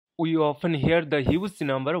We often hear the huge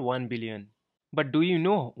number 1 billion. But do you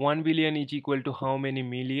know 1 billion is equal to how many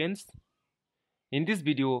millions? In this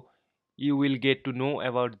video, you will get to know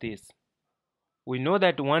about this. We know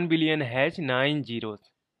that 1 billion has 9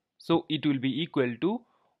 zeros. So it will be equal to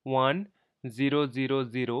 1 0 0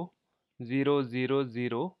 0 0 0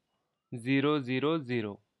 0 0 0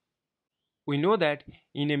 0. We know that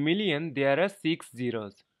in a million there are 6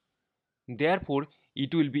 zeros. Therefore,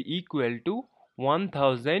 it will be equal to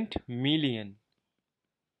 1000 million.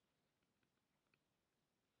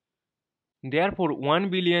 Therefore, 1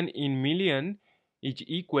 billion in million is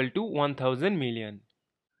equal to 1000 million.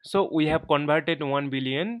 So we have converted 1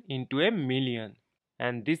 billion into a million.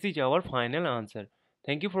 And this is our final answer.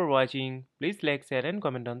 Thank you for watching. Please like, share and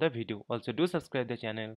comment on the video. Also do subscribe the channel.